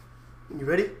You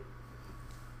ready?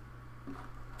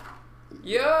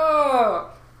 Yeah.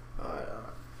 Alright.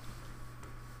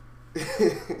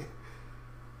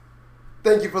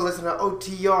 Thank you for listening to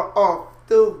OTR Off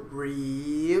the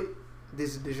Rib.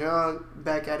 This is Dejan,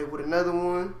 back at it with another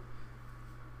one.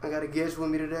 I got a guest with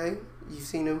me today. You've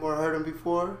seen him or heard him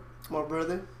before. It's my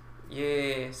brother.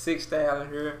 Yeah, 6,000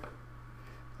 here.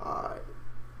 Alright.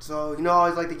 So, I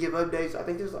always like to give updates. I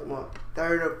think this is like my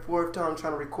third or fourth time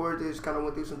trying to record this. Kind of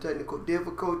went through some technical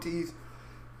difficulties.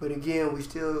 But again, we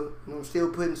still,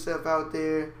 still putting stuff out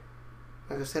there.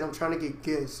 Like I said, I'm trying to get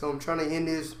guests. So I'm trying to end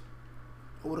this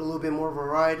with a little bit more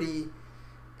variety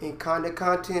and kind of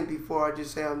content before I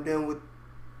just say I'm done with,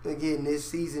 again, this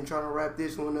season, trying to wrap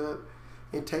this one up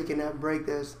and taking that break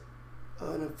that's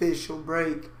an official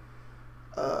break.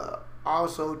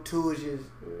 Also, too, is just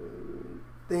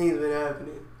things been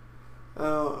happening.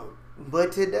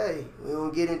 But today, we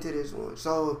don't get into this one.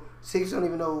 So, Six don't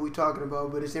even know what we're talking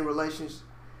about, but it's in relations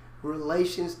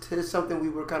to something we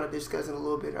were kind of discussing a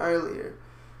little bit earlier.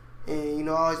 And,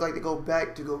 I always like to go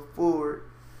back to go forward.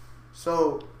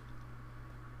 So,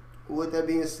 with that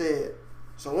being said,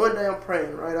 so one day I'm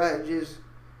praying, right? I had just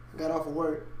got off of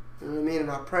work, you know what I mean?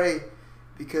 And I pray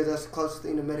because that's the closest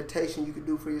thing to meditation you can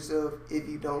do for yourself if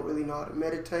you don't really know how to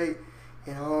meditate.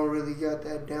 And I don't really got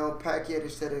that down pat yet,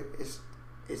 instead of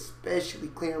especially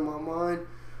clearing my mind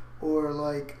or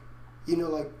like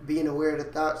being aware of the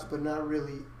thoughts, but not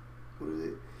really,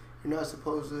 you're not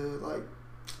supposed to, like,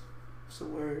 what's the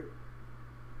word?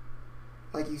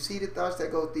 Like, you see the thoughts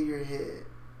that go through your head,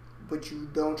 but you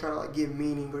don't try to, like, give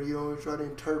meaning, or you don't try to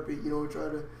interpret, you don't try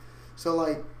to, so,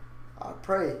 like, I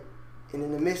pray, and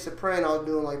in the midst of praying, I was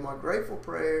doing, like, my grateful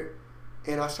prayer,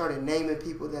 and I started naming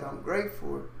people that I'm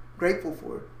grateful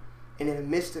for, and in the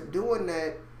midst of doing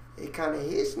that, it kind of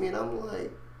hits me, and I'm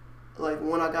like,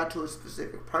 when I got to a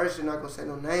specific person, not gonna say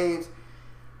no names,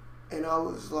 and I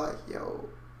was like, yo,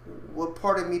 what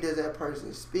part of me does that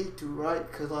person speak to, right?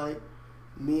 Because, like,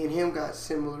 me and him got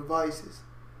similar vices.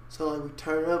 So, like, we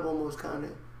turn up almost kind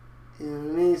of, you know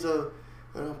what I mean? So,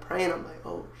 when I'm praying, I'm like,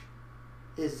 oh,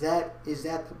 is that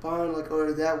the bond? Like, or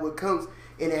is that what comes?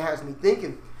 And it has me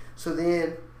thinking. So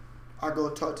then I go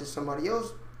talk to somebody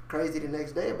else crazy the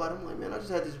next day about it. I'm like, man, I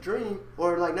just had this dream.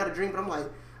 Or, like, not a dream, but I'm like,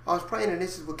 I was praying and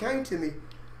this is what came to me.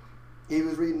 He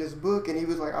was reading this book and he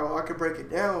was like, oh, I could break it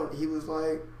down. He was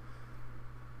like,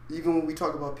 even when we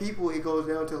talk about people, it goes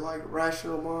down to, like,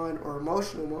 rational mind or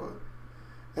emotional mind.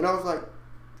 And I was like,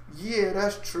 yeah,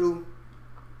 that's true.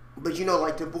 But,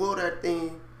 like, to boil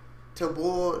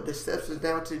the substance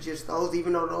down to just those,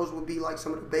 even though those would be, like,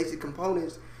 some of the basic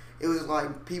components, it was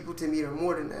like people to me are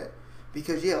more than that.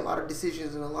 Because, yeah, a lot of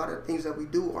decisions and a lot of things that we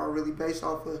do are really based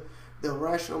off of the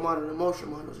rational mind and the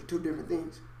emotional mind. Those are two different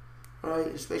things, right?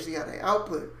 Especially how they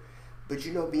output. But,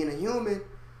 being a human,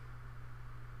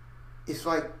 it's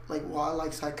like why I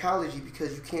like psychology,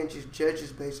 because you can't just judge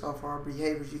us based off our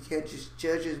behaviors. You can't just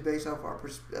judge us based off our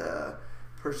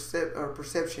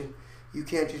perception. You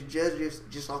can't just judge us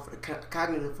just off of the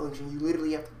cognitive function. You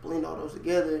literally have to blend all those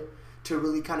together to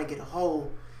really kind of get a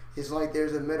whole. It's like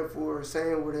there's a metaphor or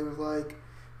saying where they was like,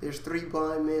 there's three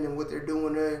blind men and what they're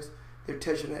doing is they're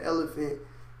touching an elephant,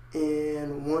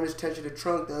 and one is touching the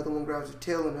trunk, the other one grabs the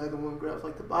tail, and the other one grabs,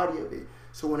 like, the body of it.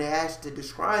 So when they asked to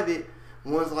describe it,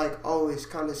 one's like, oh, it's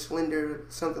kind of slender,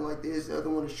 something like this. The other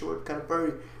one is short, kind of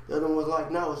furry. The other one's like,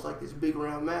 no, it's like this big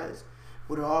round mass.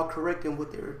 Well, they're all correct in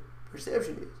what their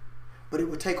perception is. But it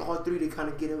would take all three to kind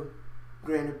of get a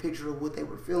grander picture of what they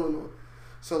were feeling on.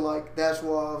 So, like, that's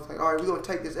why I was like, all right, we're going to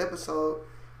take this episode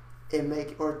and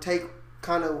take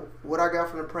kind of what I got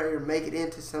from the prayer, make it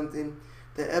into something.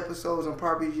 The episodes, I'm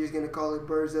probably just going to call it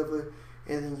Birds of a,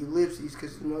 and then Ellipses,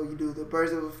 because, you do the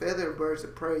Birds of a Feather or Birds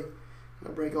of Prey.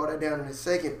 I'll break all that down in a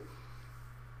second.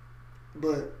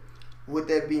 But with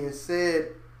that being said,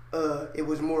 it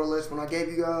was more or less when I gave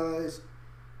you guys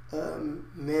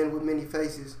Men with Many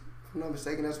Faces. If I'm not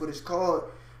mistaken, that's what it's called.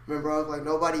 Remember, I was like,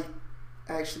 nobody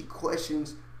actually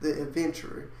questions the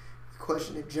adventurer. We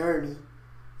question the journey.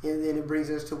 And then it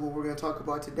brings us to what we're going to talk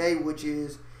about today, which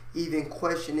is even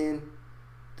questioning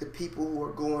the people who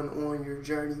are going on your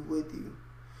journey with you.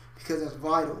 Because that's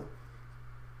vital.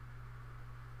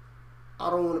 I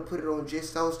don't want to put it on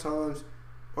just those times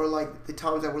or, like, the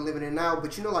times that we're living in now.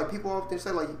 But, like, people often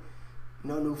say, like,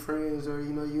 no new friends, or,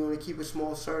 you want to keep a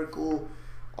small circle,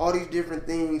 all these different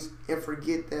things, and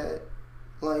forget that,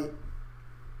 like,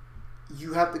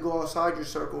 you have to go outside your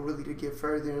circle really to get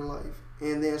further in life.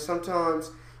 And then sometimes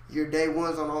your day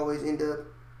ones don't always end up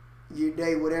your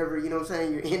day, whatever,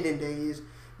 your ending day is,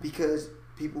 because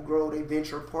people grow, they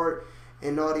venture apart,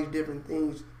 and all these different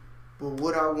things. But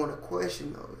what I want to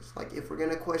question though is like if we're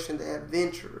gonna question the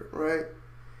adventurer, right?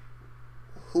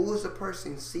 Who is the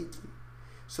person seeking?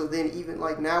 So then even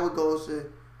like now it goes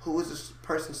to who is this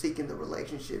person seeking the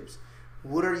relationships?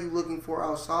 What are you looking for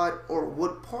outside, or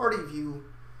what part of you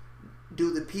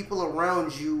do the people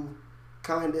around you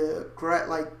kind of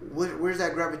where's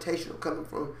that gravitational coming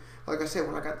from? Like I said,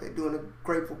 when I got there doing a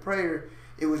grateful prayer,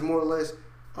 it was more or less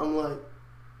I'm like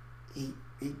he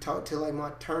talked to like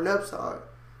my turn up side,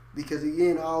 because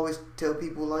again I always tell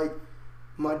people like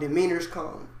my demeanor's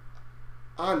calm.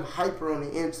 I'm hyper on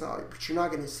the inside, but you're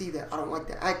not gonna see that. I don't like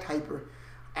to act hyper.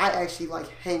 I actually like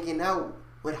hanging out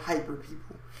with hyper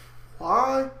people.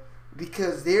 Why?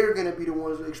 Because they're gonna be the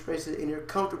ones who express it and they're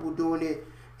comfortable doing it,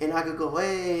 and I could go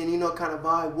hey and kind of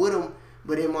vibe with them,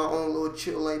 but in my own little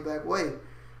chill laid back way.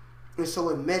 And so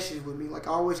it meshes with me. Like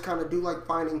I always kind of do like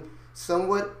finding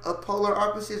somewhat of polar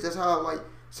opposites. That's how like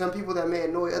some people that may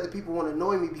annoy other people want to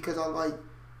annoy me because I like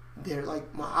they're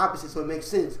like my opposites, so it makes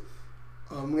sense.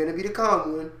 I'm gonna be the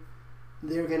calm one.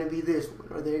 They're gonna be this one,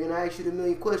 or they're gonna ask you the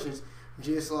million questions.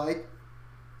 Just like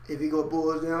if you go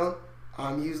boils down,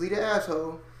 I'm usually the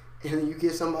asshole, and then you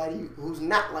get somebody who's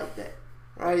not like that,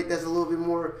 right? That's a little bit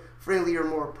more friendly or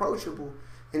more approachable,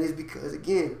 and it's because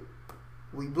again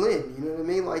we blend. You know what I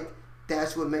mean? Like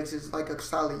that's what makes us like a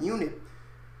solid unit.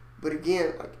 But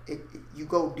again, like you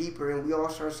go deeper, and we all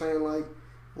start saying like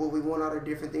what we want out of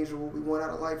different things, or what we want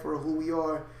out of life, or who we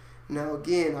are. Now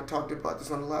again, I talked about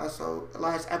this on the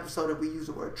last episode that we used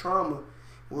the word trauma.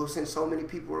 Well, since so many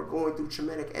people are going through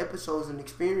traumatic episodes and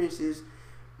experiences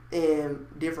and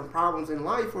different problems in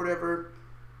life or whatever,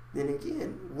 then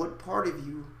again, what part of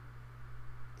you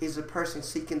is a person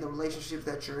seeking the relationships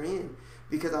that you're in?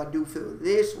 Because I do feel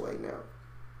this way now.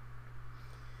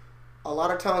 A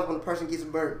lot of times when a person gets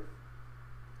burnt,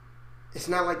 it's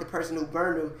not like the person who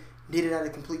burned them did it out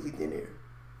of completely thin air.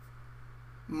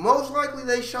 Most likely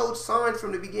they showed signs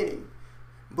from the beginning,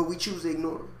 but we choose to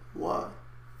ignore them. Why?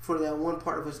 For that one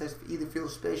part of us that either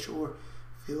feels special or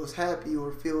feels happy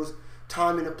or feels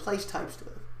time and a place type stuff,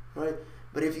 right?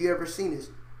 But if you ever seen this,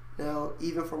 now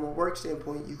even from a work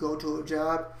standpoint, you go to a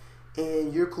job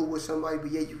and you're cool with somebody,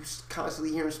 but yet you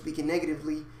constantly hear them speaking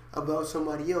negatively about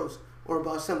somebody else or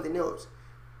about something else.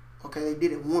 Okay, they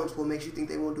did it once. What makes you think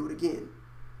they won't do it again?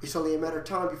 It's only a matter of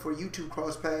time before you two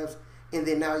cross paths, and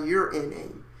then now you're in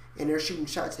aim, and they're shooting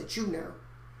shots at you now.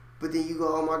 But then you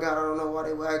go, oh my God, I don't know why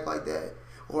they would act like that.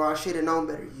 Or I should have known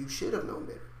better. You should have known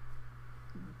better.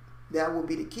 That will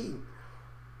be the key.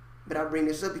 But I bring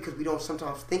this up because we don't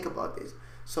sometimes think about this.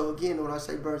 So again, when I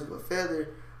say birds of a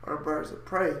feather or birds of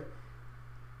prey,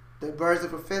 the birds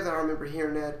of a feather, I remember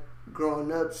hearing that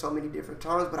growing up so many different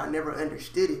times, but I never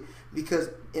understood it because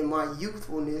in my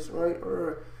youthfulness, right,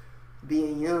 or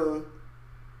being young,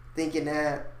 thinking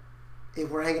that if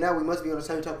we're hanging out, we must be on the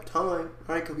same type of time,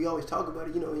 right? Because we always talk about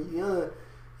it, when you're young,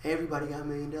 everybody got $1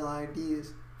 million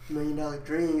ideas, $1 million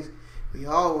dreams. We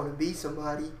all want to be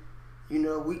somebody. We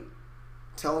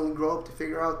only grow up to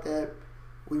figure out that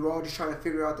we were all just trying to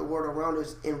figure out the world around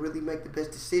us and really make the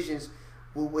best decisions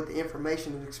with the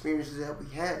information and experiences that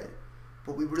we had.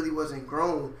 But we really wasn't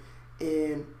grown.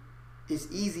 And it's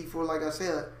easy for, like I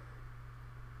said,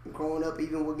 growing up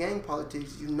even with gang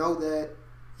politics, that,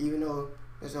 even though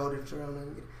there's a whole different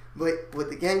surrounding. But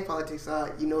with the gang politics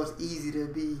side, it's easy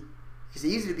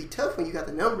to be tough when you got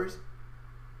the numbers.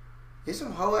 There's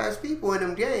some whole ass people in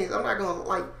them gangs. I'm not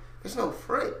gonna there's no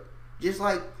front. Just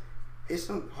like it's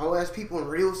some whole ass people in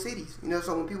real cities.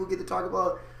 So when people get to talk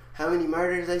about how many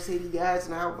murders they see these guys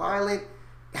and how violent,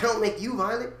 that don't make you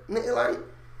violent.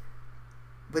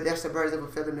 But that's the birds of a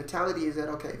feather mentality, is that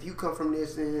okay, if you come from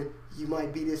this, then you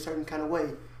might be this certain kind of way.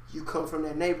 You come from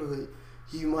that neighborhood,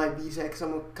 you might be that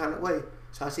some kind of way.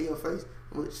 So I see your face,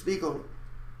 I'm going to speak on it.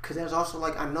 Because that's also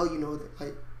I know you know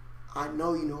that, I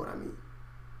know you know what I mean.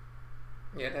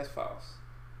 Yeah, that's false.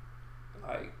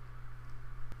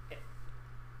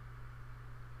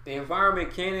 The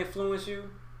environment can influence you,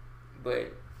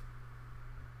 but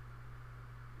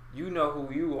you know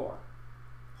who you are.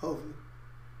 Hopefully.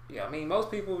 Yeah,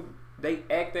 most people, they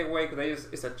act that way because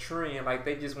it's a trend.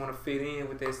 They just want to fit in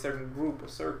with that certain group or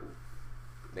circle.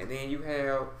 And then you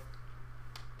have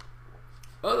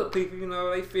other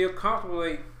people, they feel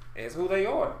comfortable as who they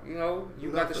are.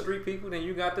 You got the street people, then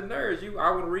you got the nerds.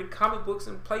 I would read comic books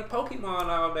and play Pokemon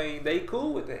all day. They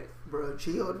cool with that. Bro,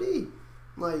 G.O.D.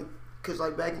 Because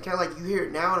back in Cali, you hear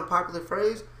it now in a popular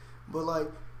phrase, but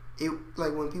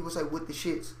when people say with the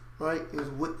shits, right? It was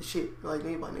with the shit.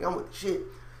 Anybody, nigga, I'm with the shit.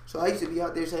 So I used to be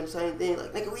out there saying the same thing,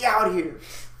 nigga, we out here.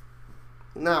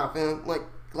 Nah, fam.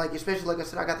 Especially, I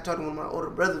said, I got to talk to one of my older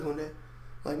brothers one day.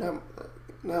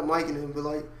 Not Mike and him,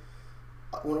 but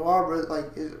one of our brothers,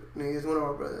 like, is one of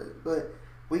our brothers. But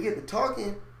we get to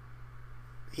talking.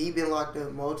 He been locked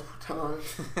up multiple times.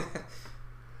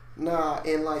 Nah,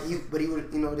 and like but he was,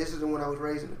 this is the one I was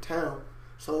raised in the town.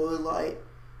 So it was like,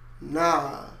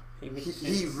 nah,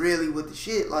 he really with the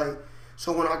shit. Like,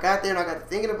 so when I got there and I got to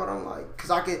thinking about it, I'm like, cause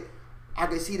I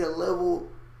could see the level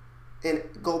and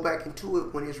go back into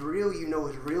it when it's real.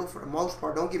 It's real for the most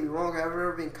part. Don't get me wrong. Have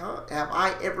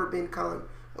I ever been con?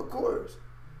 Of course,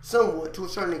 somewhat to a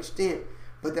certain extent.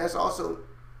 But that's also,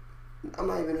 I'm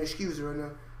not even an excuser right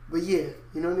now. But yeah,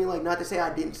 you know what I mean? Like, not to say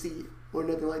I didn't see it or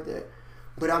nothing like that.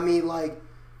 But I mean, like,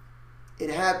 it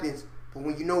happens. But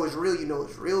when it's real,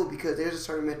 it's real because there's a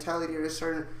certain mentality.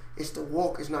 It's the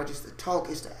walk. It's not just the talk.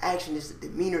 It's the action. It's the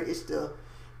demeanor. It's that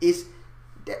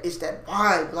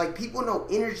vibe. Like, people know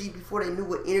energy before they knew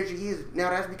what energy is. Now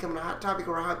that's becoming a hot topic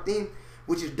or a hot thing,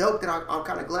 which is dope. That I'm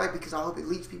kind of glad because I hope it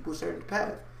leads people a certain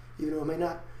path. Even though it may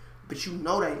not. But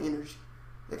that energy.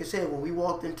 Like I said, when we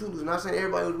walked in Toulouse, not saying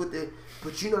everybody was with it,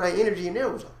 but that energy in there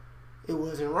was, it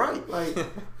wasn't right. Like,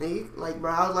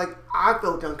 bro, I was like, I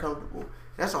felt uncomfortable.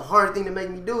 That's a hard thing to make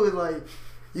me do. Is like,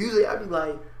 usually I'd be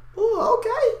like, oh,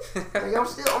 okay. Like,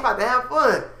 I'm about to have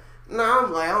fun. No,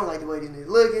 I'm like, I don't like the way this nigga's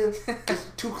looking. It's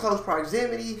too close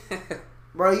proximity.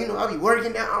 Bro, I'll be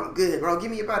working down. I'm good, bro. Get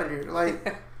me up out of there.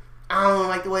 Like, I don't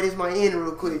like the way this might end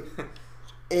real quick.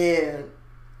 And,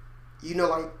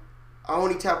 like, I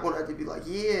only tap on that to be like,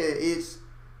 yeah, it's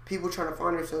people trying to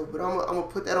find themselves. But I'm going to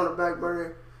put that on the back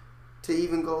burner to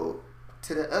even go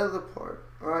to the other part.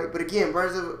 All right? But again,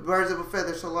 birds of a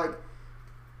feather. So, like,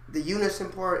 the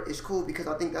unison part is cool because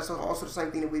I think that's also the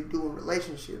same thing that we do in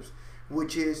relationships,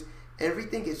 which is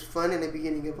everything is fun in the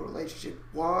beginning of a relationship.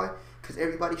 Why? Because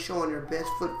everybody's showing their best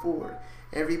foot forward.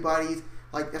 Everybody's,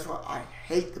 like, that's why I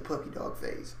hate the puppy dog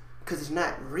phase because it's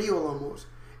not real almost.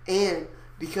 And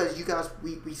because you guys,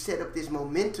 we set up this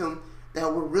momentum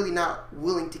that we're really not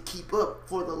willing to keep up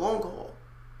for the long haul.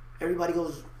 Everybody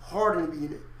goes hard in the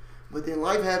beginning. But then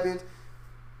life happens.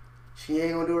 She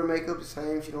ain't gonna do her makeup the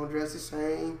same. She don't dress the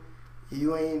same.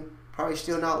 You ain't probably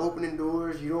still not opening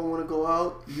doors. You don't want to go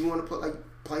out. You want to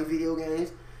play video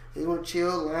games. You want to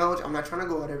chill, lounge. I'm not trying to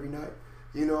go out every night.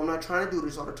 I'm not trying to do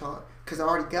this all the time because I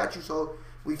already got you. So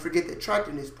we forget the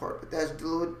attractiveness part. But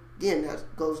that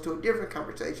goes to a different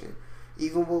conversation.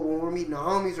 Even when we're meeting the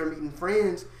homies or meeting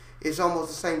friends, it's almost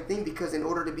the same thing because in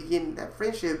order to begin that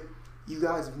friendship, you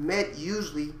guys met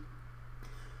usually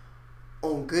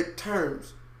on good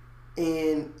terms.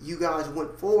 And you guys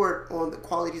went forward on the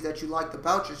qualities that you liked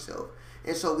about yourself.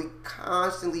 And so we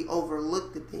constantly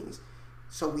overlook the things.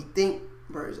 So we think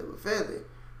birds of a feather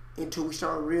until we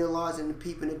start realizing the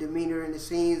people and the demeanor and the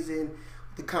scenes and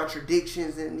the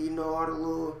contradictions and, all the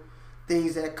little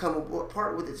things that come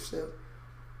apart with itself.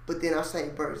 But then I say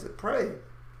birds of prey,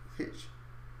 which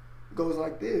goes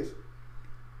like this.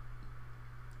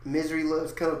 Misery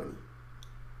loves company.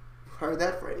 Heard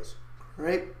that phrase,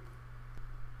 right?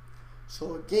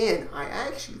 So again, I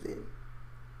ask you then,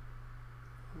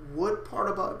 what part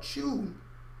about you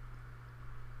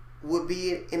would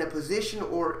be in a position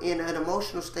or in an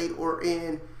emotional state or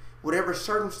in whatever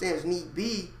circumstance need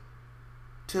be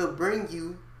to bring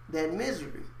you that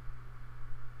misery?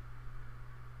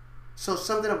 So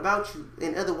something about you,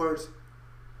 in other words,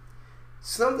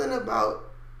 something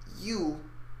about you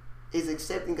is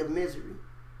accepting of misery.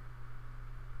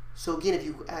 So again, if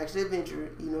you actually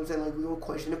adventure, you know what I'm saying, like we're going to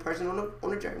question the person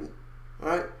on the journey, all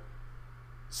right?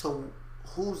 So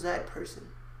who's that person?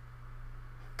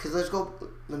 Because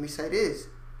let me say this.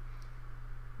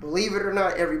 Believe it or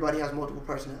not, everybody has multiple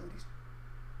personalities.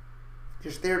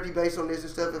 There's therapy based on this and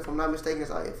stuff. If I'm not mistaken,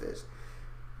 it's IFS.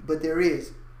 But there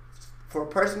is. For a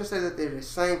person to say that they're the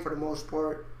same for the most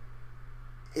part,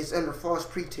 it's under false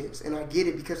pretense. And I get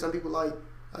it because some people, like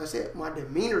I said, my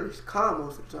demeanor is calm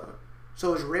most of the time.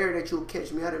 So it's rare that you'll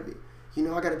catch me out of it. I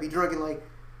got to be drunk and like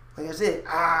I said,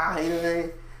 you know what I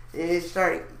mean? And it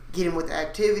start getting with the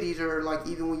activities or like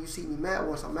even when you see me mad,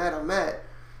 once I'm mad, I'm mad.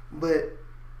 But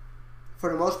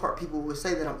for the most part, people would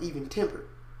say that I'm even tempered.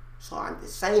 So I'm the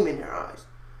same in their eyes.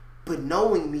 But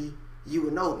knowing me, you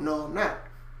would know, no, I'm not.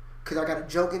 Because I got a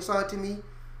joke inside to me.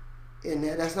 And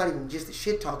that's not even just the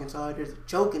shit talking side. There's a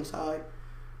joke inside.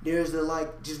 There's the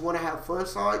like, just want to have fun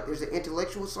side. There's the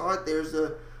intellectual side. There's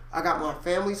the, I got my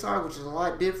family side, which is a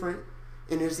lot different.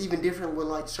 And it's even different with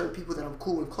like certain people that I'm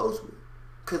cool and close with.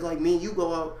 Because like me and you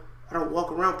go out, I don't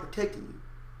walk around protecting you.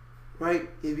 Right?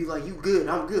 It'd be like, you good,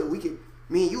 I'm good.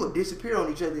 Me and you would disappear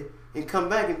on each other and come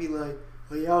back and be like,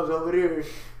 oh yeah, I was over there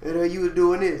and you was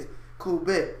doing this. Cool,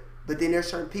 bet. But then there's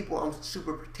certain people I'm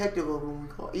super protective of when we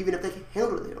call, even if they can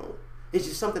handle their own. It's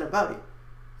just something about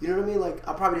it. You know what I mean? Like,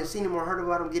 I probably didn't seen him or heard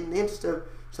about him getting into stuff.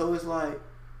 So it's like,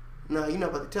 nah, you're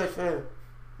not about to touch, fam.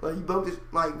 Like, you both just,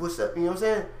 like, what's up? You know what I'm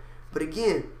saying? But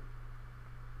again,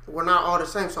 we're not all the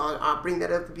same. So I bring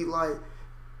that up to be like,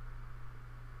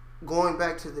 going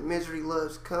back to the misery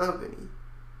loves company.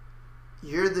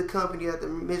 You're the company that the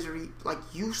misery, like,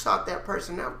 you sought that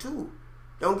person out too.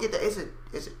 Don't get that.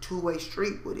 It's a two-way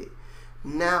street with it.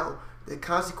 Now, the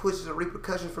consequences and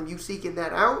repercussions from you seeking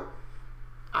that out,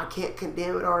 I can't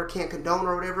condemn it or I can't condone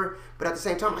or whatever, but at the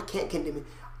same time, I can't condemn it.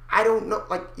 I don't know,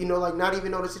 like, you know, like, not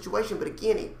even know the situation, but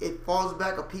again, it falls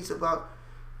back a piece about,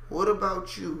 what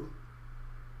about you?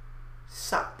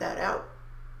 Sought that out.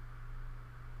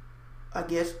 I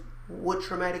guess, what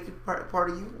traumatic part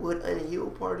of you? What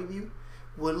unhealed part of you?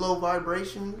 What low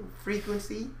vibration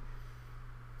frequency?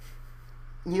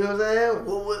 You know what I'm saying?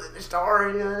 What was it, the star?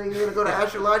 You know, you gonna go to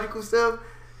astrological stuff?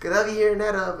 Cause I be hearing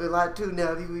that up a lot too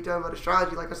now. People be talking about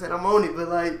astrology. Like I said, I'm on it, but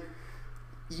like,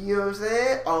 you know what I'm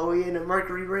saying? Oh, we in the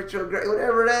Mercury retrograde,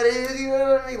 whatever that is. You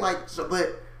know what I mean? Like, so,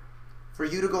 but for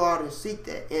you to go out and seek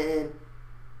that, and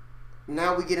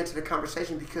now we get into the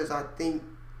conversation because I think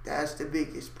that's the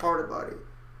biggest part about it.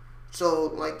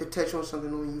 So, like, to touch on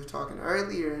something when you were talking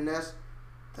earlier, and that's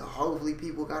the hopefully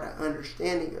people got an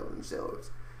understanding of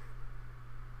themselves.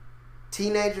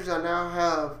 Teenagers, I now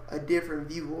have a different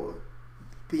view on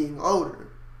being older,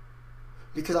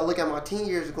 because I look at my teen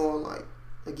years going like,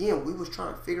 again, we was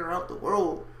trying to figure out the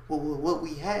world with what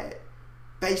we had,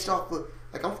 based off of,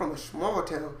 like, I'm from a small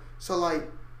town, so like,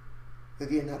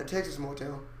 again, not a Texas small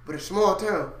town, but a small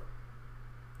town,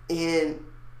 and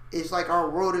it's like our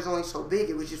world is only so big.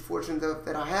 It was just fortunate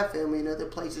that I have family in other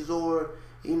places, or,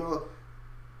 you know,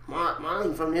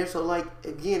 mine from there. So like,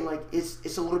 again, like,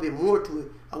 it's a little bit more to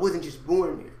it. I wasn't just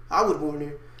born there. I was born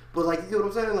there, but like, you know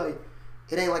what I'm saying? Like,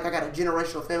 it ain't like I got a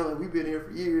generational family. Like, we've been here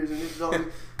for years, and this is all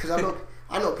because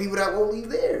I know people that won't leave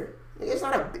there. It's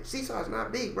not a Seesaw's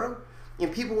not big, bro,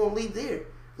 and people won't leave there.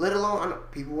 Let alone, I know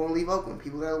people won't leave Oakland.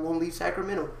 People that won't leave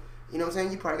Sacramento. You know what I'm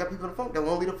saying? You probably got people in the phone that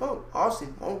won't leave the phone.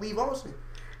 Austin won't leave Austin.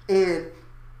 And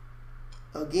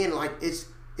again, like, it's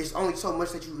only so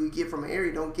much that you could get from an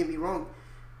area. Don't get me wrong.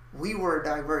 We were a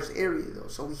diverse area though,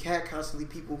 so we had constantly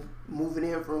people moving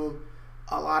in from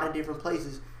a lot of different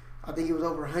places. I think it was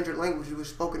over 100 languages were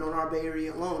spoken on our Bay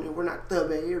Area alone, and we're not the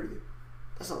Bay Area.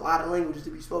 That's a lot of languages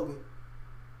to be spoken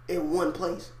in one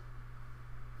place,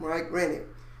 right? Granted,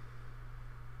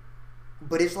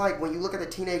 but it's like when you look at the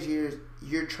teenage years,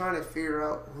 you're trying to figure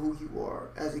out who you are.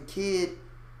 As a kid,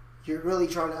 you're really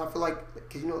trying to, I feel like,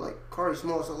 because, you know, like, Cardi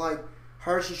Small, so like,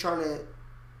 her, she's trying to,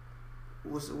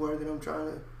 what's the word that I'm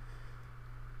trying to,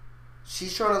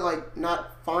 she's trying to, like,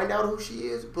 not find out who she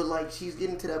is, but, like, she's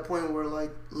getting to that point where, like,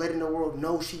 letting the world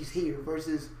know she's here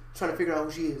versus trying to figure out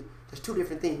who she is. There's two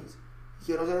different things.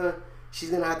 You know what I'm saying? She's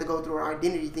going to have to go through her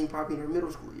identity thing probably in her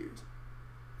middle school years,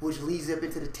 which leads up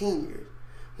into the teen years.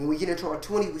 When we get into our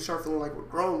 20s, we start feeling like we're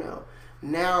grown now.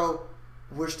 Now,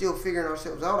 we're still figuring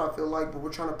ourselves out, I feel like, but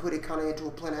we're trying to put it kind of into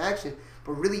a plan of action.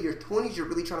 But really, your 20s, you're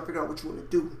really trying to figure out what you want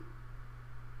to do.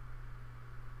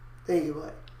 Think about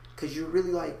it. Because you're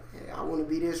really like, hey, I want to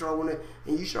be this, or I want to,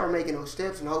 and you start making those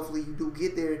steps, and hopefully you do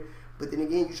get there. But then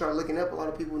again, you start looking up, a lot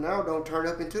of people now don't turn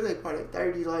up until they probably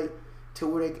 30s, like, to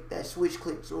where that switch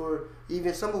clicks, or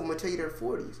even some of them will tell you they're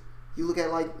 40s. You look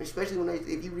at, like, especially when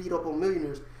if you read up on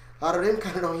millionaires, a lot of them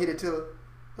kind of don't hit it till,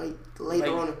 like,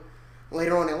 later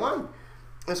on in life.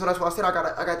 And so that's why I said I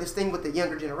got this thing with the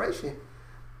younger generation.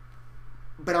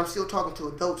 But I'm still talking to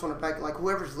adults on the back, like,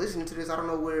 whoever's listening to this, I don't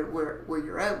know where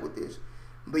you're at with this.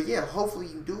 But yeah, hopefully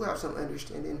you do have some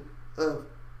understanding of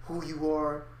who you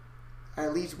are,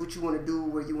 at least what you want to do,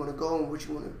 where you want to go, and what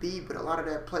you want to be. But a lot of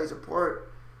that plays a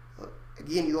part.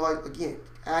 Again, you always,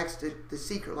 ask the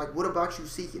seeker, like, what about you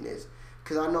seeking this?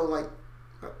 Because I know, like,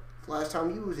 last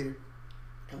time you was here,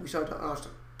 and we started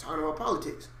talking about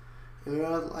politics. You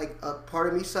know, like, a part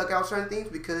of me suck out certain things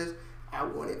because I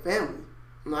wanted family.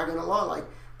 I'm not gonna lie, like,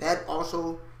 that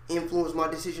also influenced my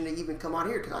decision to even come out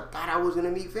here because I thought I was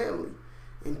gonna meet family,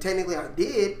 and technically I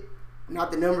did,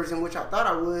 not the numbers in which I thought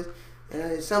I was.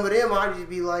 And some of them I'd just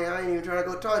be like, I ain't even trying to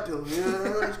go talk to them. You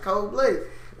know, it's cold blooded.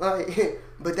 Like,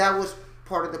 but that was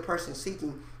part of the person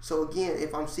seeking. So again,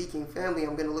 if I'm seeking family,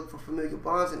 I'm gonna look for familiar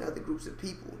bonds in other groups of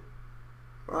people,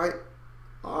 right?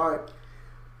 All right.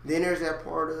 Then there's that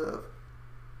part of,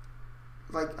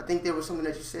 like, I think there was something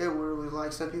that you said where it was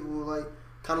like some people were like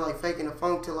kind of like faking a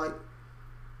funk to, like,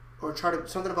 or try to,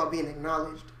 something about being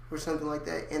acknowledged or something like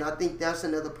that. And I think that's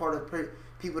another part of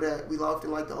people that we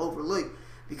often like to overlook,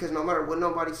 because no matter what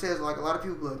nobody says, like, a lot of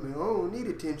people are like, man, I don't need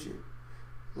attention.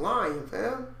 Lying,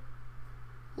 fam.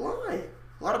 Lying.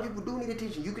 A lot of people do need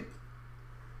attention.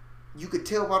 you could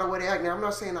tell by the way they act. Now, I'm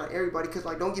not saying not everybody, because,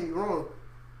 like, don't get me wrong.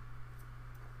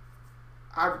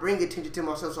 I bring attention to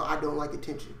myself, so I don't like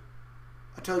attention.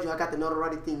 I told you I got the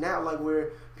notoriety thing now, like, where,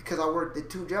 because I work the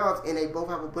 2 jobs, and they both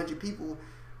have a bunch of people.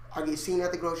 I get seen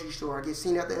at the grocery store. I get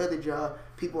seen at the other job.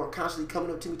 People are constantly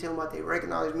coming up to me, telling me they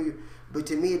recognize me. But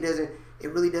to me, it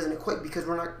really doesn't equate, because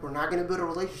we're not going to build a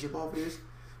relationship off of this.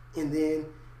 And then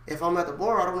if I'm at the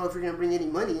bar, I don't know if you're going to bring any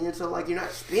money in. So, like, you're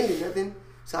not spending nothing.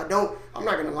 So I'm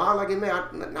not going to lie, like,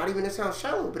 man, not even to sound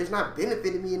shallow, but it's not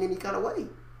benefiting me in any kind of way.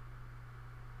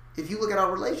 If you look at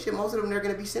our relationship, most of them, they're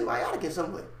going to be symbiotic in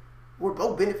some way. We're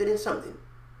both benefiting something.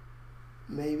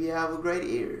 Maybe I have a great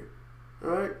ear,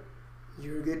 right?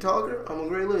 You're a good talker, I'm a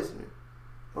great listener.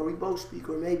 Or we both speak,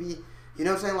 or maybe, you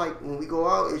know what I'm saying? Like, when we go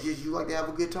out, it's just you like to have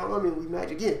a good time, and we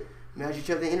match each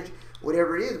other's energy,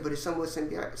 whatever it is, but it's somewhat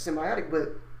symbiotic.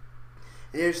 But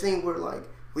there's things where, like,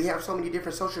 we have so many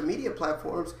different social media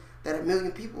platforms that 1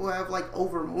 million people have, like,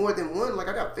 over more than one. Like,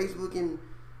 I got Facebook and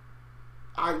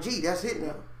IG, that's it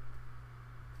now.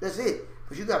 That's it.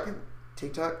 But you got people,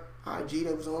 TikTok, IG,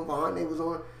 they was on Vine, they was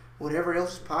on whatever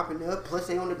else is popping up, plus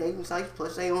they on the dating sites,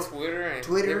 plus they on Twitter and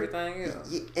everything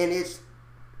else. And it's,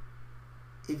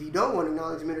 if you don't want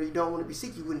acknowledgement or you don't want to be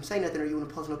seen, you wouldn't say nothing, or you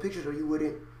wouldn't post no pictures, or you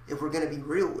wouldn't, if we're going to be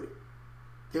real with it.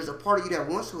 There's a part of you that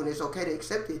wants to, and it's okay to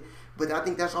accept it. But I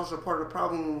think that's also part of the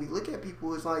problem when we look at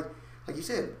people is like you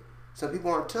said, some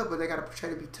people aren't tough, but they got to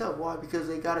portray to be tough. Why? Because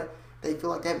they feel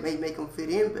like that may make them fit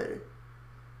in better.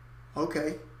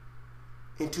 Okay.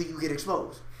 Until you get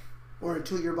exposed. Or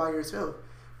until you're by yourself.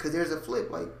 Because there's a flip.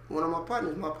 Like, one of my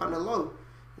partner Lo,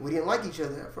 we didn't like each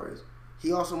other at first.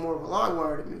 He also more of a live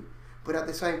wire than me. But at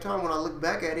the same time, when I look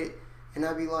back at it, and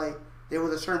I be like, there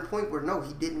was a certain point where, no,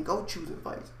 he didn't go choosing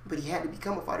fights. But he had to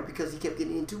become a fighter because he kept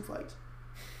getting into fights.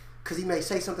 Because he may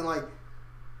say something like,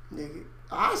 nigga,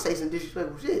 I say some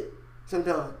disrespectful shit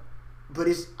sometimes. But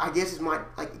I guess it's my,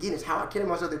 like, again, it's how I carry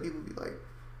myself that people be like,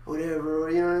 whatever,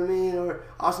 or you know what I mean? Or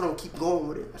I also don't keep going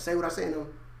with it. I say what I say, and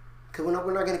because we're not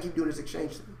going to keep doing this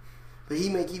exchange thing. But he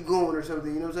may keep going or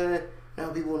something, you know what I'm saying? Now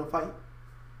people want to fight.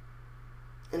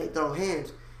 And they throw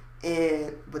hands.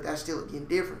 But that's still, again,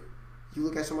 different. You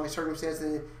look at somebody's circumstances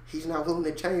and he's not willing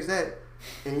to change that.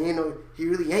 And, you know, he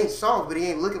really ain't soft, but he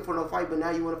ain't looking for no fight. But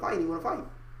now you want to fight, and you want to fight.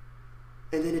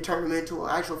 And then it turned him into an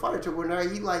actual fighter to where now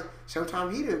he, like,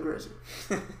 sometimes he the aggressor.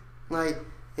 Like,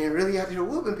 and really out there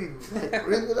whooping people. Like,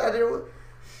 really was out there whooping.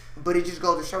 But it just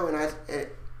goes to show, that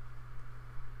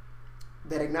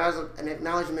an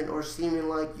acknowledgement or seeming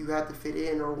like you have to fit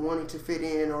in, or wanting to fit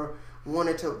in, or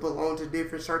wanting to belong to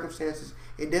different circumstances,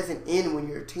 it doesn't end when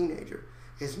you're a teenager.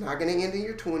 It's not going to end in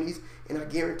your 20s, and I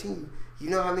guarantee you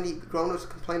know how many grown-ups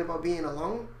complain about being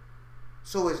alone?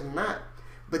 So it's not.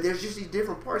 But there's just these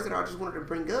different parts that I just wanted to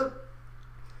bring up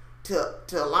to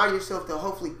allow yourself to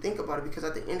hopefully think about it, because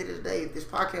at the end of the day, if this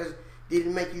podcast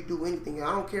didn't make you do anything,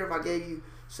 I don't care if I gave you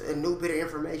a new bit of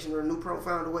information or a new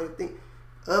profound way of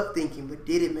thinking, but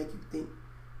did it make you think?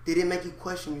 Did it make you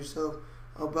question yourself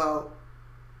about,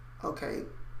 okay,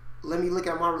 let me look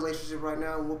at my relationship right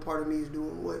now and what part of me is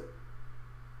doing what?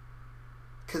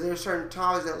 Because there are certain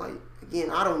times that, like, again,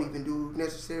 I don't even do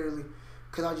necessarily,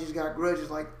 because I just got grudges.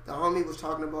 Like the homie was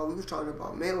talking about, we was talking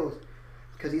about males,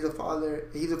 because he's a father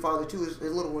too. His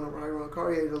little one, right around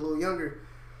Cartier, is a little younger,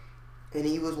 and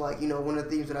he was like, you know, one of the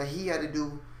things that he had to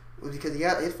do was because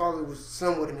his father was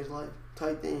somewhat in his life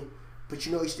type thing, but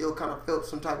you know, he still kind of felt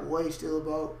some type of way still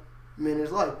about men in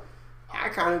his life. I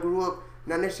kind of grew up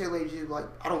not necessarily just like,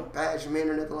 I don't bash men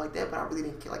or nothing like that, but I really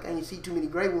didn't care. Like, I didn't see too many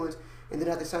great ones, and then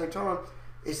at the same time,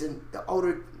 it's the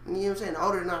older, you know what I'm saying, the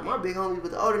older, not my big homies, but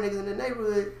the older niggas in the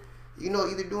neighborhood, you know,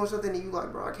 either doing something and you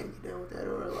like, bro, I can't get down with that,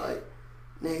 or like,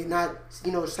 they not,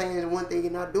 you know, saying one thing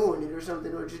and not doing it or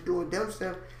something, or just doing dumb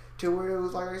stuff, to where it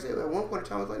was like I said, at one point in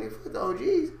time, I was like, fuck the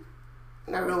OGs.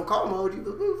 And I really don't call them OGs,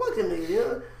 but fuck them niggas, you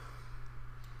know?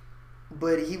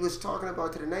 But he was talking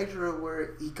about to the nature of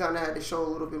where he kind of had to show a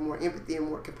little bit more empathy and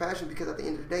more compassion, because at the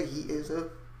end of the day, he is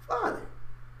a father.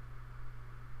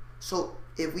 So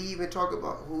if we even talk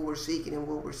about who we're seeking and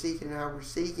what we're seeking and how we're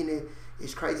seeking it,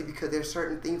 it's crazy, because there's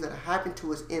certain things that happen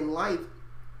to us in life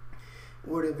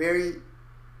where the very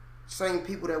same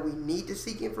people that we need to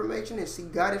seek information and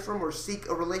seek guidance from or seek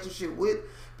a relationship with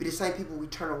be the same people we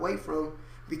turn away from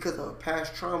because of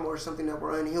past trauma or something that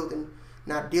we're unhealed and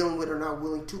not dealing with or not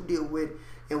willing to deal with.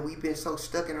 And we've been so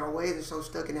stuck in our ways and so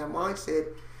stuck in that mindset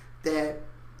that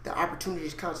the opportunity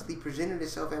is constantly presenting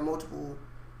itself at multiple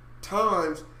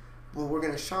times, but we're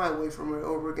going to shy away from it,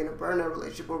 or we're going to burn that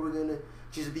relationship, or we're going to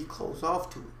just be closed off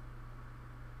to it.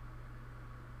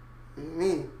 You know what I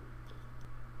mean?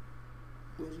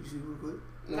 What you see real quick?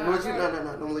 No,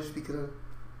 don't let you speak it up.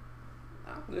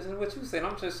 I'm listening to what you saying.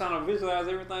 I'm just trying to visualize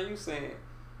everything you saying.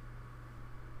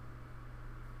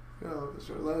 Yo, it's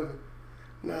 11.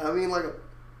 Nah, I mean, like,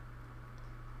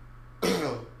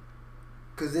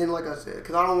 because then, like I said,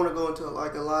 because I don't want to go into,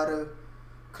 like, a lot of,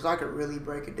 because I could really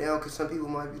break it down, because some people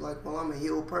might be like, well, I'm a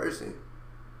healed person.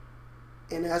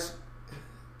 And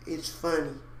it's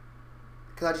funny,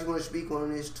 because I just want to speak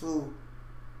on this, too.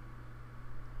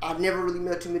 I've never really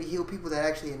met too many healed people that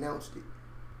actually announced it.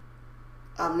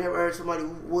 I've never heard somebody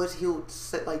who was healed,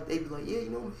 like, they'd be like, yeah, you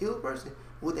know, I'm a healed person.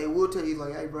 What they will tell you is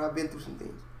like, hey, bro, I've been through some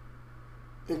things.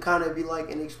 And kind of be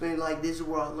like, and explain, like, this is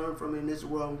where I learned from it, and this is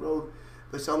where I'm growing.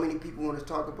 But so many people want to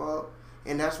talk about,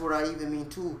 and that's what I even mean,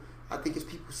 too. I think it's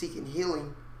people seeking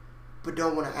healing, but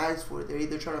don't want to ask for it. They're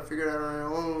either trying to figure it out on their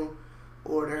own,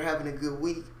 or they're having a good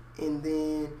week, and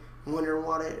then wondering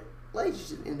why that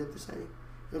relationship ended up the same.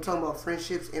 I'm talking about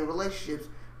friendships and relationships,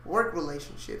 work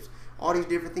relationships. All these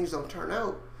different things don't turn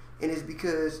out, and it's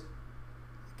because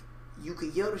you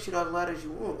could yell the shit out as loud as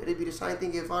you want. It'd be the same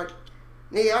thing if I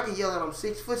could yell out I'm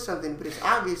 6 foot something, but it's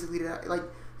obviously that, like,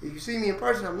 if you see me in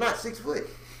person, I'm not 6 foot.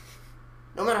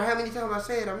 No matter how many times I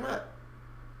say it, I'm not.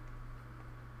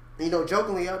 You know,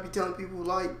 jokingly, I'll be telling people,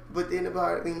 like, but then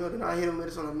about, you know, then I hit them with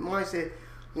this on a mindset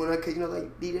when cause, you know,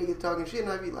 like, DJ get talking shit,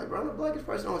 and I'd be like, bro, I'm the blackest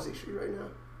person on 6th Street right now.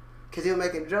 Because he'll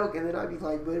make a joke, and then I'd be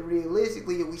like, but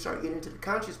realistically, if we start getting into the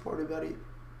conscious part about it,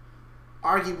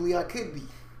 arguably I could be.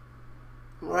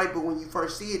 Right? But when you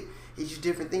first see it, it's just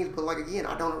different things. But, like, again,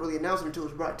 I don't really announce it until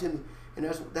it's brought to me. And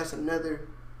that's another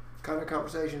kind of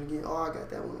conversation again. Oh, I got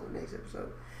that one on the next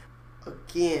episode.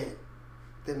 Again,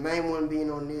 the main one being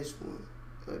on this one,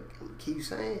 keep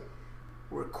saying,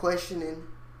 we're questioning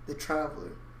the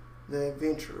traveler, the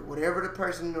adventurer, whatever the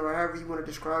person or however you want to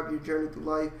describe your journey through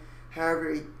life,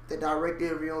 however the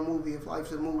director of your own movie, if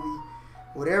life's a movie,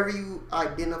 whatever you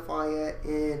identify at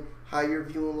and how you're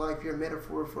viewing life, your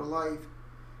metaphor for life,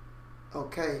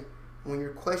 okay, when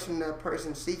you're questioning that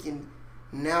person seeking,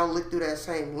 now look through that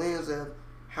same lens of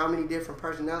how many different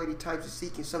personality types are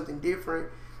seeking something different,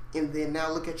 and then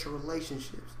now look at your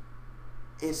relationships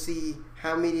and see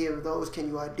how many of those can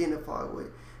you identify with,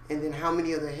 and then how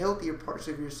many of the healthier parts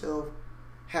of yourself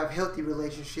have healthy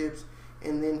relationships,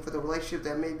 and then for the relationship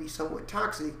that may be somewhat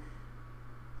toxic,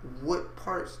 what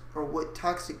parts or what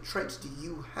toxic traits do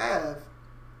you have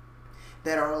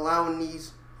that are allowing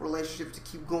these relationships to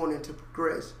keep going and to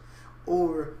progress,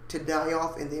 or to die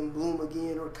off and then bloom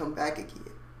again or come back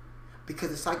again? Because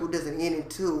the cycle doesn't end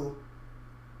until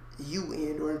you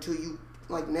end, or until you,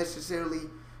 like, necessarily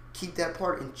keep that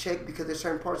part in check, because there's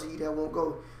certain parts of you that won't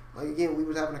go. Like, again, we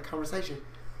was having a conversation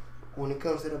when it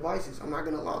comes to the vices. I'm not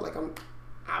gonna lie, like, I'm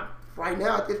right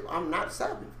now at this, I'm not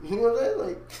stopping. You know what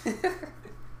I'm saying?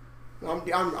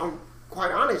 Like, I'm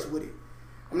quite honest with it.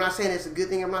 I'm not saying it's a good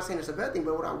thing, I'm not saying it's a bad thing,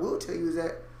 but what I will tell you is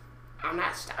that I'm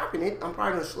not stopping it. I'm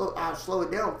probably gonna I'll slow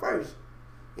it down first.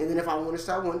 And then if I want to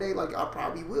stop one day, like, I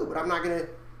probably will, but I'm not gonna,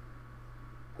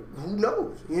 who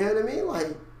knows? You know what I mean?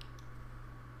 Like,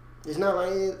 it's not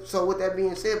like, so with that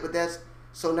being said, but that's,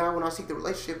 so now when I seek the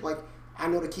relationship, like, I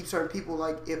know to keep certain people,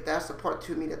 like, if that's the part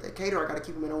to me that they cater, I gotta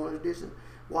keep them at arm's distance.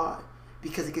 Why?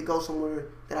 Because it could go somewhere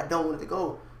that I don't want it to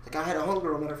go. Like, I had a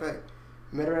homegirl, matter of fact,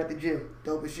 met her at the gym,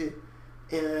 dope as shit,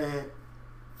 and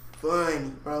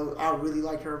funny, bro. I really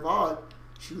liked her vibe.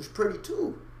 She was pretty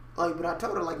too. Like, but I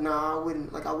told her, like, nah, I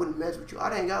wouldn't mess with you.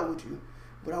 I'd hang out with you,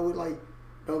 but I would, like,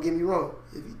 don't get me wrong.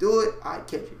 If you do it, I'd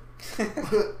catch it.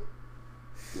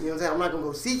 You know what I'm saying? I'm not gonna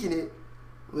go seeking it,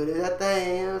 but if that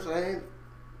thing, you know what I'm saying?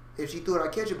 If she threw it,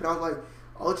 I'd catch it. But I was like,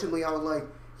 ultimately, I was like,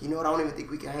 you know what? I don't even think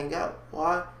we can hang out.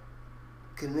 Why?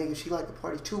 Cause nigga, she liked the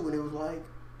party too, and it was like,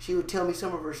 she would tell me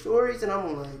some of her stories, and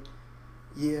I'm like,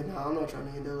 yeah, nah, I'm not trying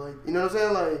to end up like, you know what I'm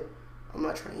saying? Like, I'm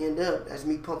not trying to end up. That's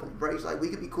me pumping the brakes. Like, we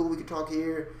could be cool, we could talk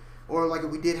here, or like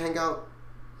if we did hang out,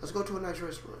 let's go to a nice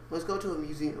restaurant. Let's go to a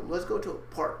museum. Let's go to a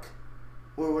park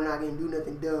where we're not gonna do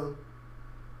nothing dumb.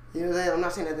 You know what I'm saying? I'm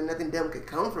not saying that nothing dumb could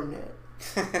come from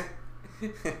that.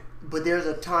 But there's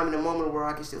a time and a moment where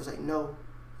I can still say no,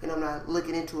 and I'm not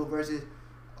looking into it versus,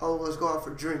 oh, let's go out for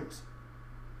drinks.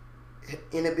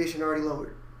 Inhibition already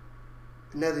lowered.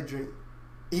 Another drink.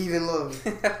 Even lower.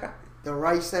 The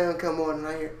right sound come on and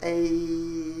I hear, hey.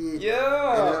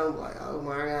 Yeah. And I'm like, oh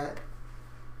my God.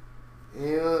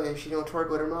 You know, if she don't twerk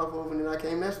with her mouth open, then I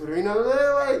can't mess with her. You know what I'm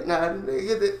saying? Like, nah, they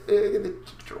get the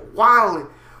wilding.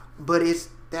 But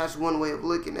that's one way of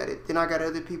looking at it. Then I got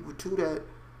other people too, that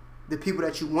the people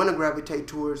that you want to gravitate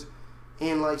towards,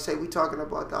 and like, say we talking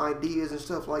about the ideas and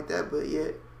stuff like that, but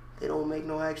yet they don't make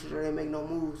no actions or they make no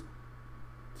moves.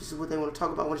 This is what they want to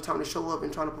talk about when it's time to show up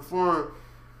and trying to perform.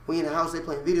 When you in the house, they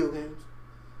playing video games.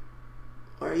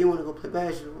 Or you want to go play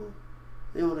basketball.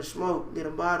 They want to smoke, get a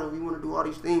bottle. We want to do all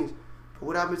these things. But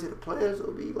what happens to the plans?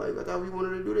 It'll be like, I thought we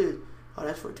wanted to do this. Oh,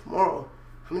 that's for tomorrow.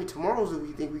 How many tomorrows do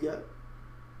we think we got?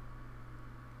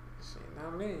 Shit,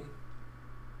 not many.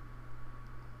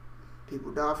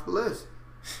 People die for less.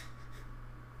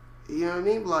 You know what I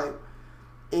mean? Like,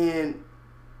 and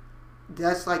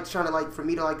that's like trying to like for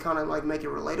me to like kind of like make it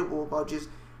relatable about just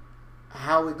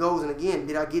how it goes. And again,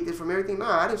 did I get this from everything?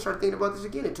 Nah, I didn't start thinking about this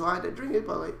again until I had that dream. It's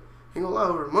probably like, ain't gonna lie,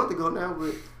 over a month ago now,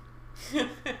 but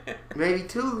maybe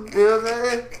 2. You know what I'm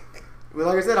saying? But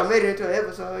like I said, I made it into an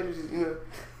episode. Just, you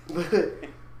know,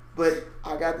 but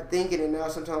I got to thinking, and now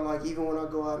sometimes like even when I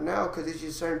go out now, because it's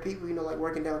just certain people, you know, like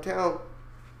working downtown,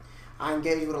 I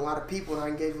engage with a lot of people, and I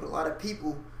engage with a lot of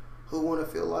people who want to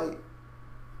feel like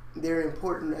they're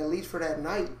important, at least for that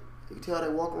night. You can tell how they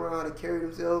walk around, how they carry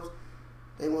themselves.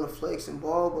 They want to flex and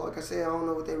ball, but like I said, I don't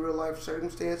know what their real life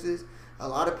circumstances. A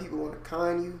lot of people want to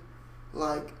con you.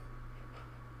 Like,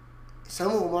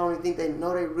 some of them, I don't even think they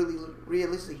know they really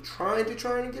realistically trying to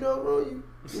get over on you.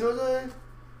 You know what I'm saying?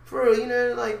 For real, you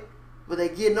know, like, but they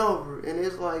getting over it. And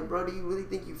it's like, bro, do you really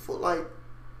think you full? Like,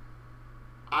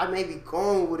 I may be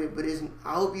going with it, but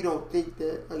I hope you don't think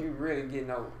that. Like, you really getting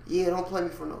over it. Yeah, don't play me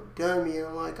for no dummy.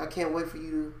 I'm like, I can't wait for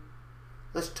you to,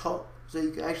 let's talk. So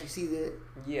you can actually see that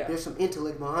there's some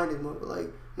intellect behind it, but like,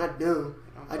 not dumb.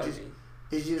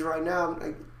 It's just right now,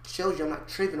 like, shows you I'm not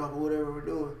tripping off of whatever we're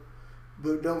doing.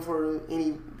 But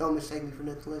don't mistake me for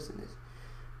nothing less than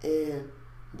this.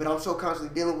 But I'm so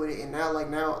constantly dealing with it, and now,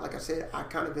 like I said, I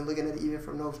kind of been looking at it even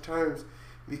from those terms,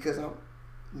 because I'm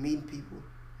meeting people.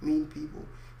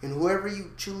 And whoever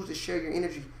you choose to share your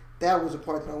energy, that was the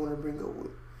part that I want to bring up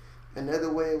with.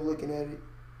 Another way of looking at it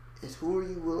is, who are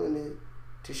you willing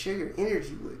to share your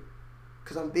energy with?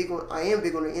 Because I am big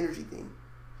on the energy thing.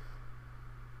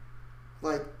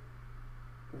 Like,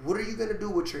 what are you going to do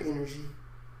with your energy?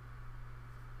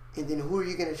 And then who are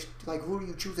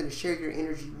you choosing to share your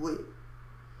energy with?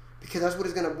 Because that's what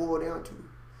it's going to boil down to.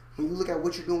 When you look at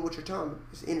what you're doing with your time,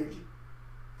 it's energy.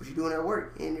 What you're doing at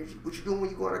work, energy. What you're doing when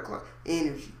you go out of class,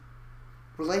 energy.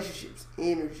 Relationships,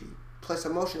 energy. Plus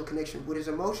emotional connection. What is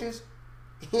emotions?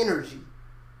 Energy.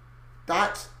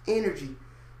 Thoughts, energy.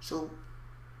 So,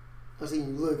 I see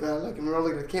you look. I like when I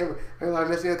look at the camera. I like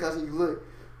messing up because I see you look.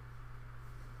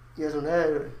 You guys on that?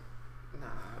 Or? Nah,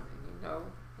 go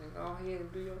ahead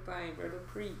and do your thing, brother.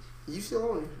 Preach. You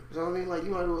still on it. So I mean, like,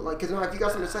 you want to do it, like, because if you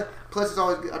got something to say, plus it's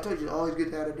always good. I told you, it's always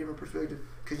good to have a different perspective.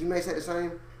 Because you may say the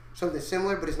same, something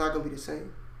similar, but it's not going to be the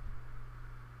same.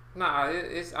 Nah,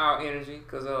 it's our energy.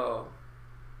 Because,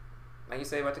 like you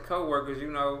say about the co-workers,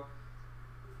 you know,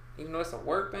 even though it's a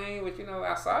work thing, but, you know,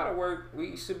 outside of work,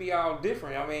 we should be all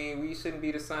different. I mean, we shouldn't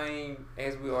be the same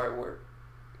as we are at work.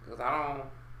 Because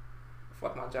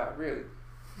fuck my job, really.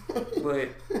 But,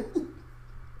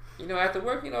 you know, after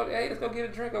work, you know, hey, let's go get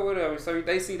a drink or whatever. So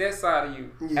they see that side of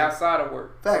you outside of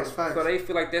work. Facts. So they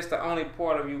feel like that's the only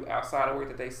part of you outside of work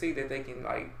that they see that they can,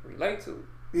 like, relate to.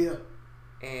 Yeah.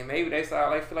 And maybe they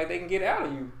feel like they can get out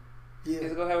of you. Yeah.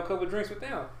 Just go have a couple of drinks with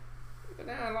them. But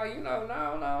now, like, you know,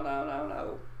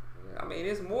 no. I mean,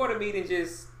 it's more to me than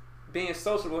just being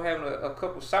sociable, having a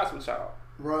couple shots with y'all.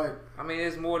 Right. I mean,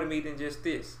 it's more to me than just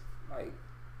this. Like,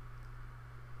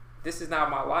 this is not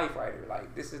my life right here.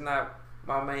 Like, this is not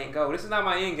my main goal. This is not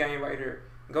my end game right here.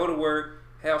 Go to work,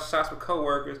 have shots with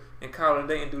coworkers, and call it a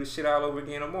day and do the shit all over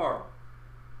again tomorrow.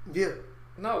 Yeah.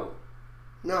 No,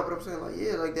 but I'm saying, like,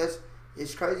 yeah, like,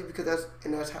 it's crazy because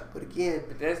but again.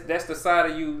 But that's the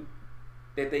side of you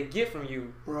that they get from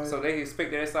you. Right. So they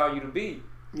expect that's all you to be.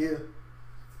 Yeah.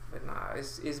 But nah,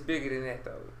 it's bigger than that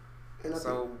though. And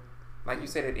so, like you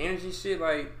said, that energy shit,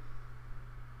 like,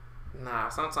 nah,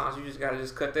 sometimes you just gotta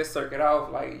just cut that circuit off.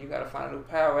 Like, you gotta find a new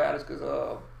power outage because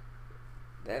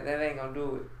that ain't gonna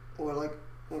do it. Or like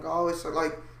I always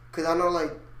like, cause I know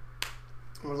like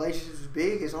relationships is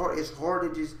big. It's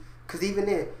hard to just, cause even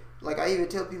then, like, I even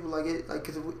tell people like it, like,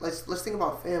 cause let's think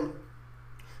about family.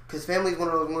 Cause family is one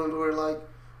of those ones where, like,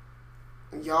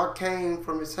 y'all came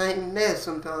from the same nest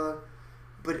sometimes,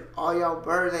 but all y'all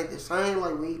birds ain't the same.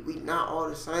 Like, we not all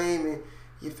the same, and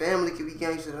your family could be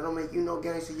gangster, that don't make you no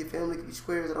gangster. Your family could be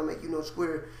square, that don't make you no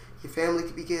square. Your family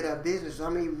could be good at business. How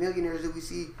many millionaires do we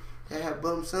see that have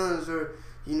bum sons? Or,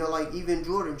 you know, like, even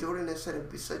Jordan has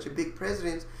such a big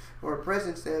presence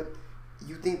that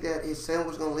you think that his son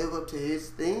was going to live up to his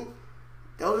thing.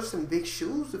 Those are some big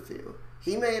shoes to fill.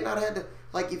 He may not have to,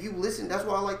 like, if you listen, that's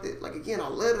why I like that. Like, again, I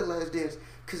love The Last Dance,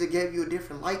 because it gave you a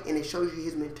different light, and it shows you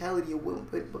his mentality of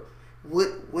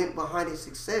what went behind his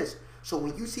success. So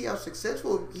when you see how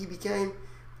successful he became,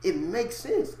 it makes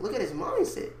sense. Look at his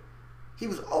mindset. He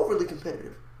was overly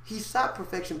competitive. He sought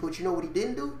perfection, but you know what he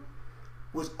didn't do?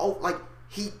 was like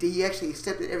he actually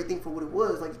accepted everything for what it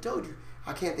was. Like he told you,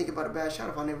 I can't think about a bad shot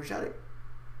if I never shot it.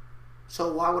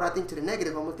 So why would I think to the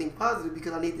negative? I'm gonna think positive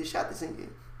because I need this shot to sink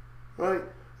in, right?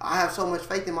 I have so much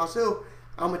faith in myself.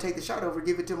 I'm gonna take the shot over,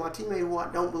 give it to my teammate who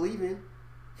I don't believe in.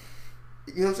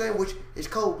 You know what I'm saying? Which is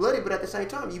cold blooded, but at the same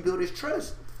time, you build his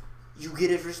trust. You get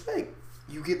his respect.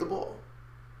 You get the ball.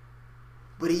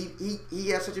 But he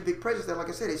has such a big presence that, like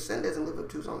I said, his son doesn't live up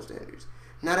to his own standards.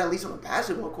 Not at least on a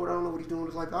basketball court. I don't know what he's doing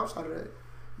with his life outside of that.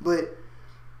 But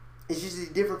it's just these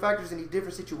different factors and these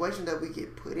different situations that we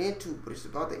get put into. But it's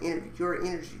about the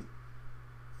energy,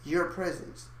 your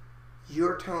presence,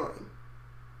 your time,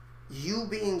 you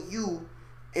being you,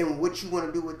 and what you want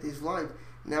to do with this life.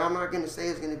 Now, I'm not going to say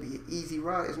it's going to be an easy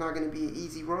ride. It's not going to be an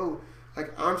easy road.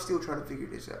 Like, I'm still trying to figure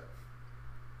this out.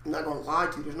 I'm not going to lie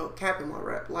to you. There's no cap in my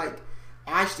rap. Like,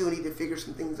 I still need to figure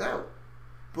some things out.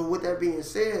 But with that being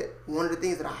said, one of the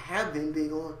things that I have been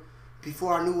big on,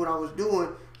 before I knew what I was doing,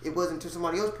 it wasn't until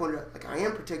somebody else pointed out, like, I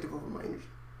am protective over my energy.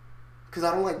 Because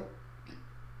I don't like,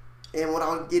 and what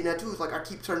I was getting at too is, like, I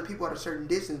keep certain people at a certain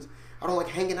distance. I don't like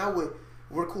hanging out with,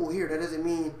 we're cool here. That doesn't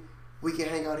mean we can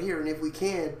hang out here. And if we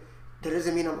can, that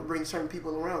doesn't mean I'm going to bring certain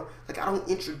people around. Like, I don't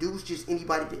introduce just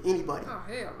anybody to anybody. Oh,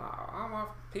 hell no. All my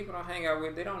people I hang out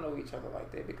with, they don't know each other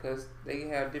like that because they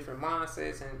have different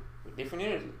mindsets and different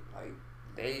energy. Like,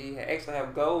 they actually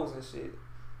have goals and shit.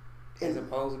 As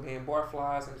opposed to being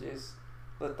barflies and just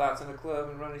little thoughts in the club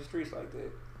and running the streets like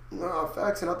that. No,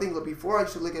 facts. And I think, like, before I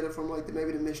used to look at it from, like,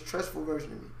 maybe the mistrustful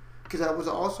version of me. Because I was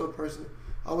also a person,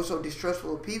 I was so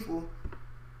distrustful of people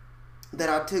that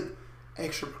I took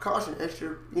extra precaution,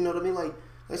 extra, you know what I mean? Like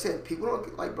I said, people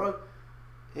don't, like, bro,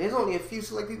 there's only a few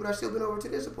select people that still been over to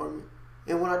this apartment.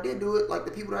 And when I did do it, like,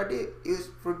 the people that I did, it was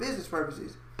for business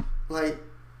purposes. Like,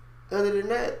 other than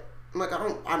that, like,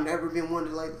 I've never been one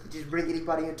to, like, just bring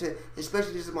anybody into,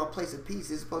 especially this is my place of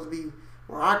peace. It's supposed to be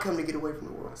where I come to get away from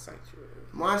the world.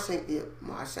 My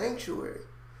sanctuary.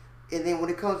 And then when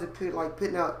it comes to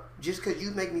putting out, just because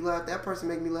you make me laugh, that person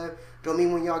make me laugh, don't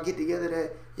mean when y'all get together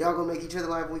that y'all gonna make each other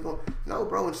laugh. No,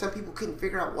 bro. And some people couldn't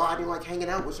figure out why I didn't like hanging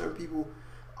out with certain people,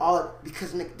 all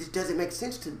because this doesn't make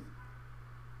sense to me.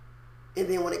 And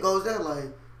then when it goes down, like,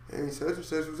 hey, such and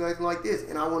such was acting like this,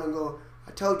 and I want to go,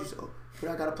 I told you so. But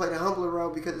I gotta play the humbler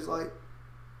role because it's like,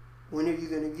 when are you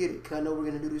gonna get it? Cause I know we're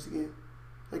gonna do this again.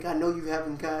 Like, I know you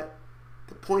haven't got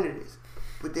the point of this.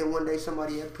 But then one day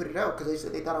somebody had put it out because they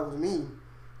said they thought I was mean.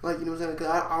 Like, you know what I'm saying? Because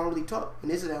I don't really talk. And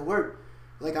this is at work.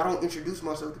 Like, I don't introduce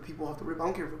myself to people off the rip. I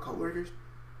don't care for coworkers.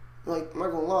 Like, I'm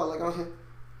not going to lie. Like,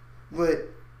 but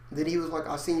then he was like,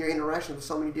 I've seen your interaction with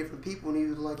so many different people. And he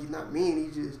was like, he's not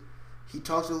mean. He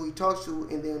talks to who he talks to.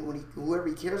 And then whoever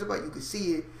he cares about, you can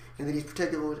see it. And then he's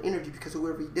protective of his energy because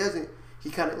whoever he doesn't, he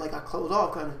kind of, like, I close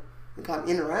off kind of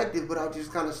interactive. But I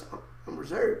just kind of, I'm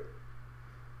reserved.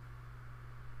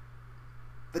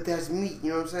 But that's me, you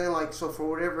know what I'm saying? Like, so for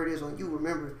whatever it is on you,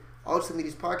 remember, ultimately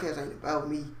this podcast ain't about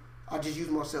me. I just use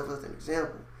myself as an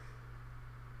example.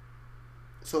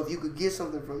 So if you could get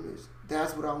something from this,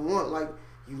 that's what I want. Like,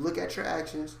 you look at your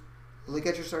actions, look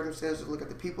at your circumstances, look at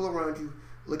the people around you,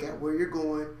 look at where you're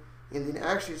going, and then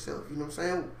ask yourself, you know what I'm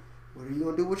saying? What are you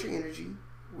going to do with your energy?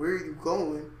 Where are you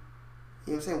going? You know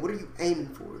what I'm saying? What are you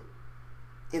aiming for?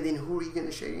 And then who are you going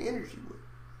to share your energy with?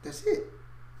 That's it.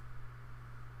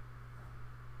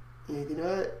 Anything to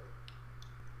add?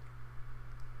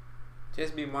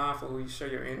 Just be mindful who you share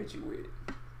your energy with.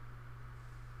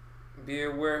 Be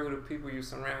aware of the people you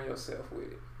surround yourself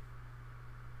with.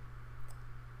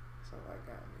 That's all I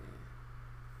got, man.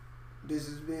 This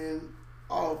has been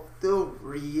Off the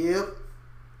Rip.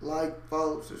 Like,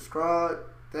 follow, subscribe.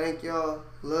 Thank y'all.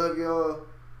 Love y'all.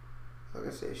 Like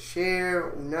I said,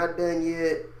 share. We're not done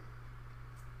yet.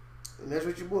 And that's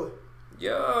with your boy.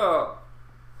 Yo.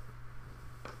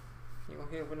 You gonna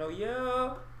hear with no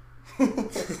yo?